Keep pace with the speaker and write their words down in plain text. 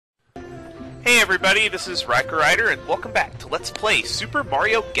Hey everybody, this is Riker Rider, and welcome back to Let's Play Super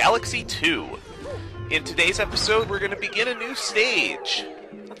Mario Galaxy 2. In today's episode, we're going to begin a new stage.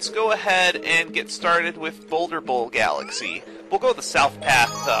 Let's go ahead and get started with Boulder Bowl Galaxy. We'll go the south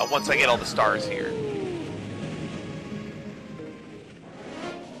path once I get all the stars here.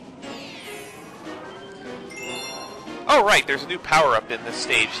 Oh right, there's a new power-up in this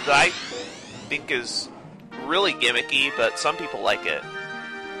stage that I think is really gimmicky, but some people like it.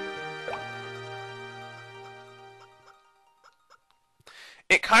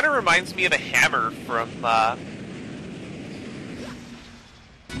 It kind of reminds me of a hammer from,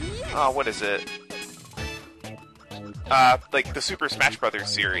 what is it? Like the Super Smash Bros.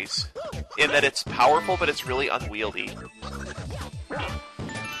 Series. In that it's powerful, but it's really unwieldy.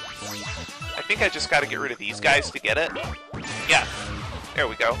 I think I just gotta get rid of these guys to get it. Yeah, there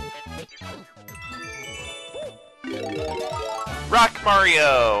we go. Rock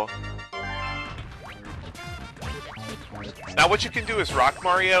Mario! Now what you can do as Rock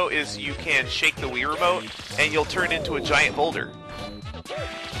Mario is you can shake the Wii Remote and you'll turn into a giant boulder.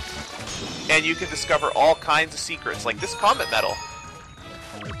 And you can discover all kinds of secrets, like this Comet Medal.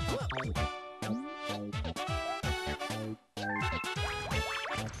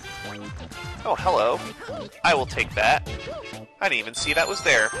 Oh, hello. I will take that. I didn't even see that was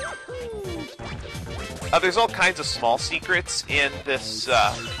there. There's all kinds of small secrets in this,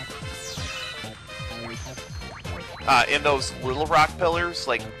 in those little rock pillars,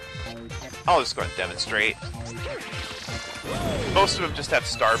 like, I'll just go ahead and demonstrate. Most of them just have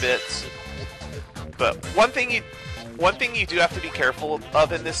star bits. But one thing you do have to be careful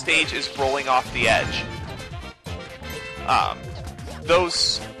of in this stage is rolling off the edge.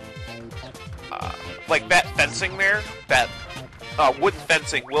 Like that fencing there, that wooden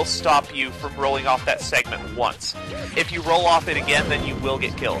fencing will stop you from rolling off that segment once. If you roll off it again, then you will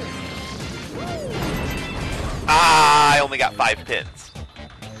get killed. Ah, I only got 5 pins.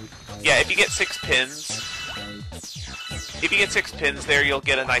 Yeah, if you get 6 pins there, you'll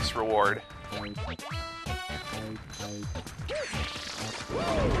get a nice reward.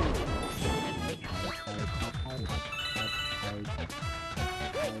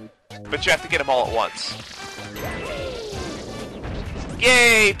 But you have to get them all at once.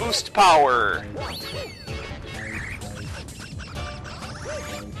 Yay! Boost power!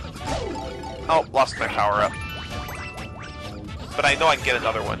 Oh, lost my power-up. But I know I can get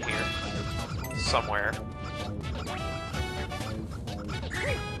another one here. Somewhere.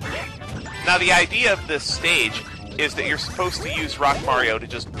 Now the idea of this stage is that you're supposed to use Rock Mario to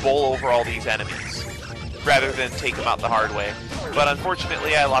just bowl over all these enemies, rather than take them out the hard way. But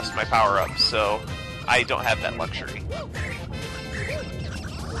unfortunately I lost my power-up, so I don't have that luxury.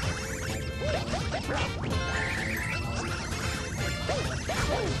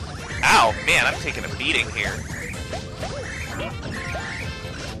 Ow, man, I'm taking a beating here.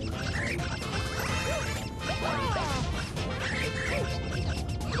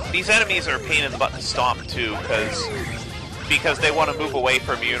 These enemies are a pain in the butt to stomp, too, because they want to move away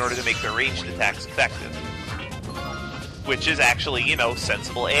from you in order to make their ranged attacks effective. Which is actually, you know,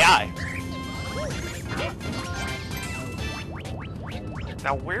 sensible AI.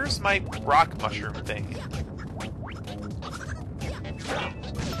 Now, where's my rock mushroom thing?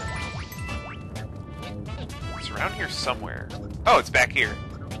 It's around here somewhere. Oh, it's back here.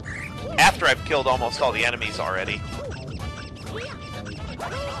 After I've killed almost all the enemies already.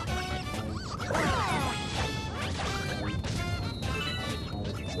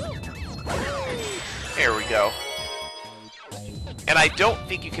 There we go. And I don't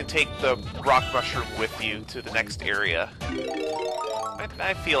think you can take the rock mushroom with you to the next area.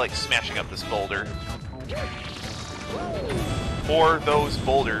 I feel like smashing up this boulder. Or those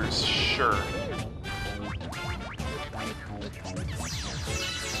boulders, sure.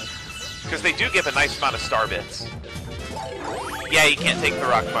 Because they do give a nice amount of star bits. Yeah, you can't take the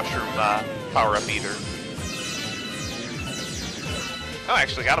rock mushroom power-up either. Oh, I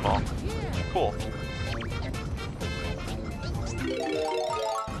actually got them all. Cool.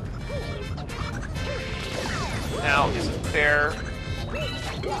 Now, isn't there...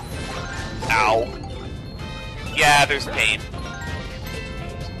 Ow. Yeah, there's pain.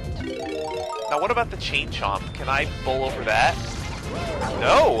 Now, what about the chain chomp? Can I bowl over that?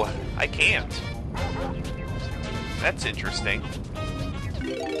 No, I can't. That's interesting.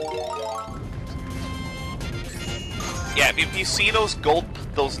 Yeah, if you see those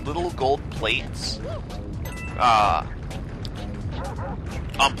little gold plates,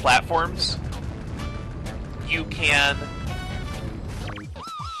 on platforms, you can...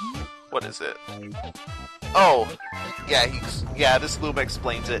 What is it? Oh, yeah, this Luma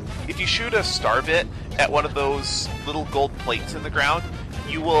explains it. If you shoot a star bit at one of those little gold plates in the ground,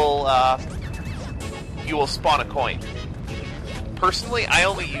 you will spawn a coin. Personally, I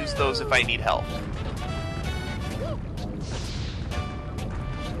only use those if I need health.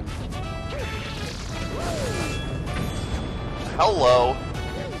 Hello.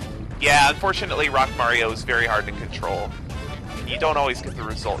 Yeah, unfortunately, Rock Mario is very hard to control. You don't always get the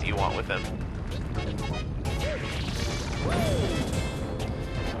result you want with him.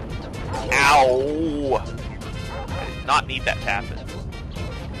 Ow! I did not need that to happen.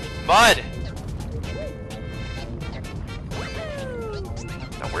 Mud!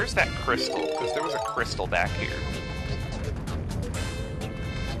 Now, where's that crystal? Because there was a crystal back here.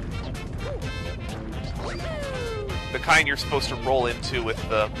 The kind you're supposed to roll into with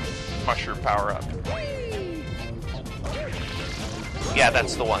the mushroom power-up. Yeah,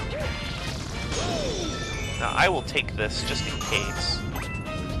 that's the one. Now, I will take this just in case.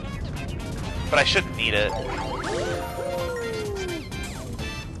 But I shouldn't need it.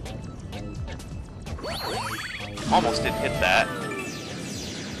 Almost didn't hit that.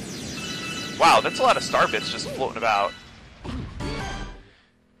 Wow, that's a lot of star bits just floating about.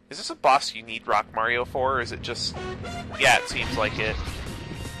 Is this a boss you need Rock Mario for, or is it just... Yeah, it seems like it.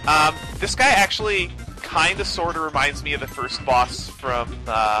 This guy actually kinda sorta reminds me of the first boss from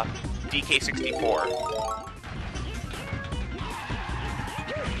DK64.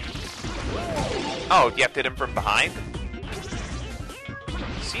 Oh, you have to hit him from behind?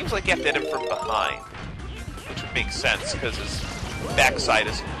 Seems like you have to hit him from behind. Which would make sense, because his backside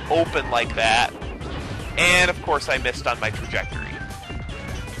is open like that. And, of course, I missed on my trajectory.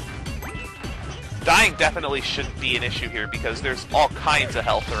 Dying definitely shouldn't be an issue here, because there's all kinds of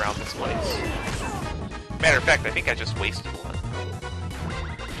health around this place. Matter of fact, I think I just wasted one.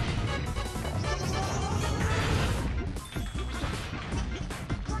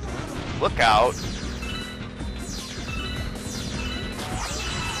 Look out.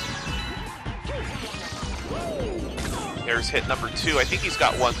 There's hit number 2. I think he's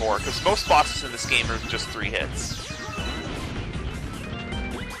got one more, because most bosses in this game are just 3 hits.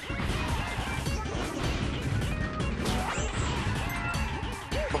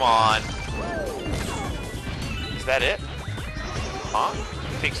 Come on. Is that it? Huh?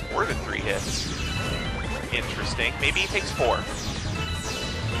 He takes more than 3 hits. Interesting. Maybe he takes 4.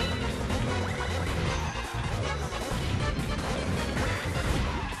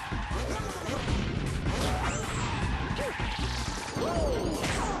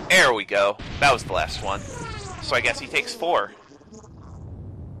 There we go. That was the last one. So I guess he takes 4.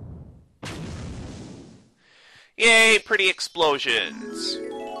 Yay, pretty explosions.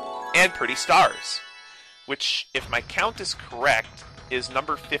 And pretty stars. Which, if my count is correct, is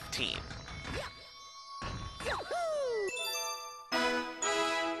number 15.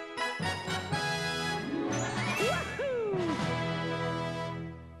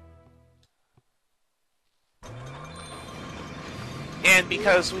 And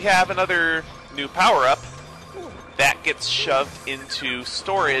because we have another new power-up, that gets shoved into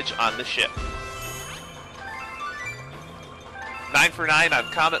storage on the ship. 9 for 9 on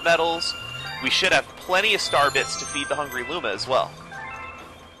Comet Medals. We should have plenty of star bits to feed the Hungry Luma as well.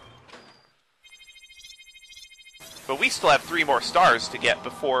 But we still have 3 more stars to get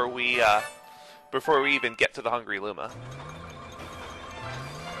before we even get to the Hungry Luma.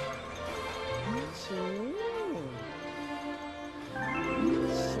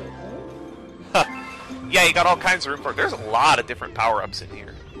 Huh. Yeah, you got all kinds of room for it. There's a lot of different power-ups in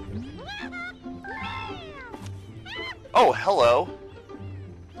here. Oh, hello.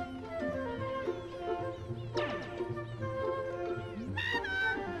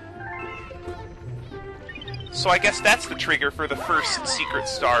 So I guess that's the trigger for the first secret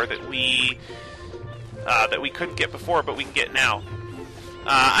star that we couldn't get before, but we can get now.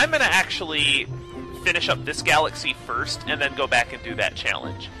 I'm going to actually finish up this galaxy first, and then go back and do that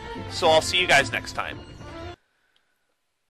challenge. So I'll see you guys next time.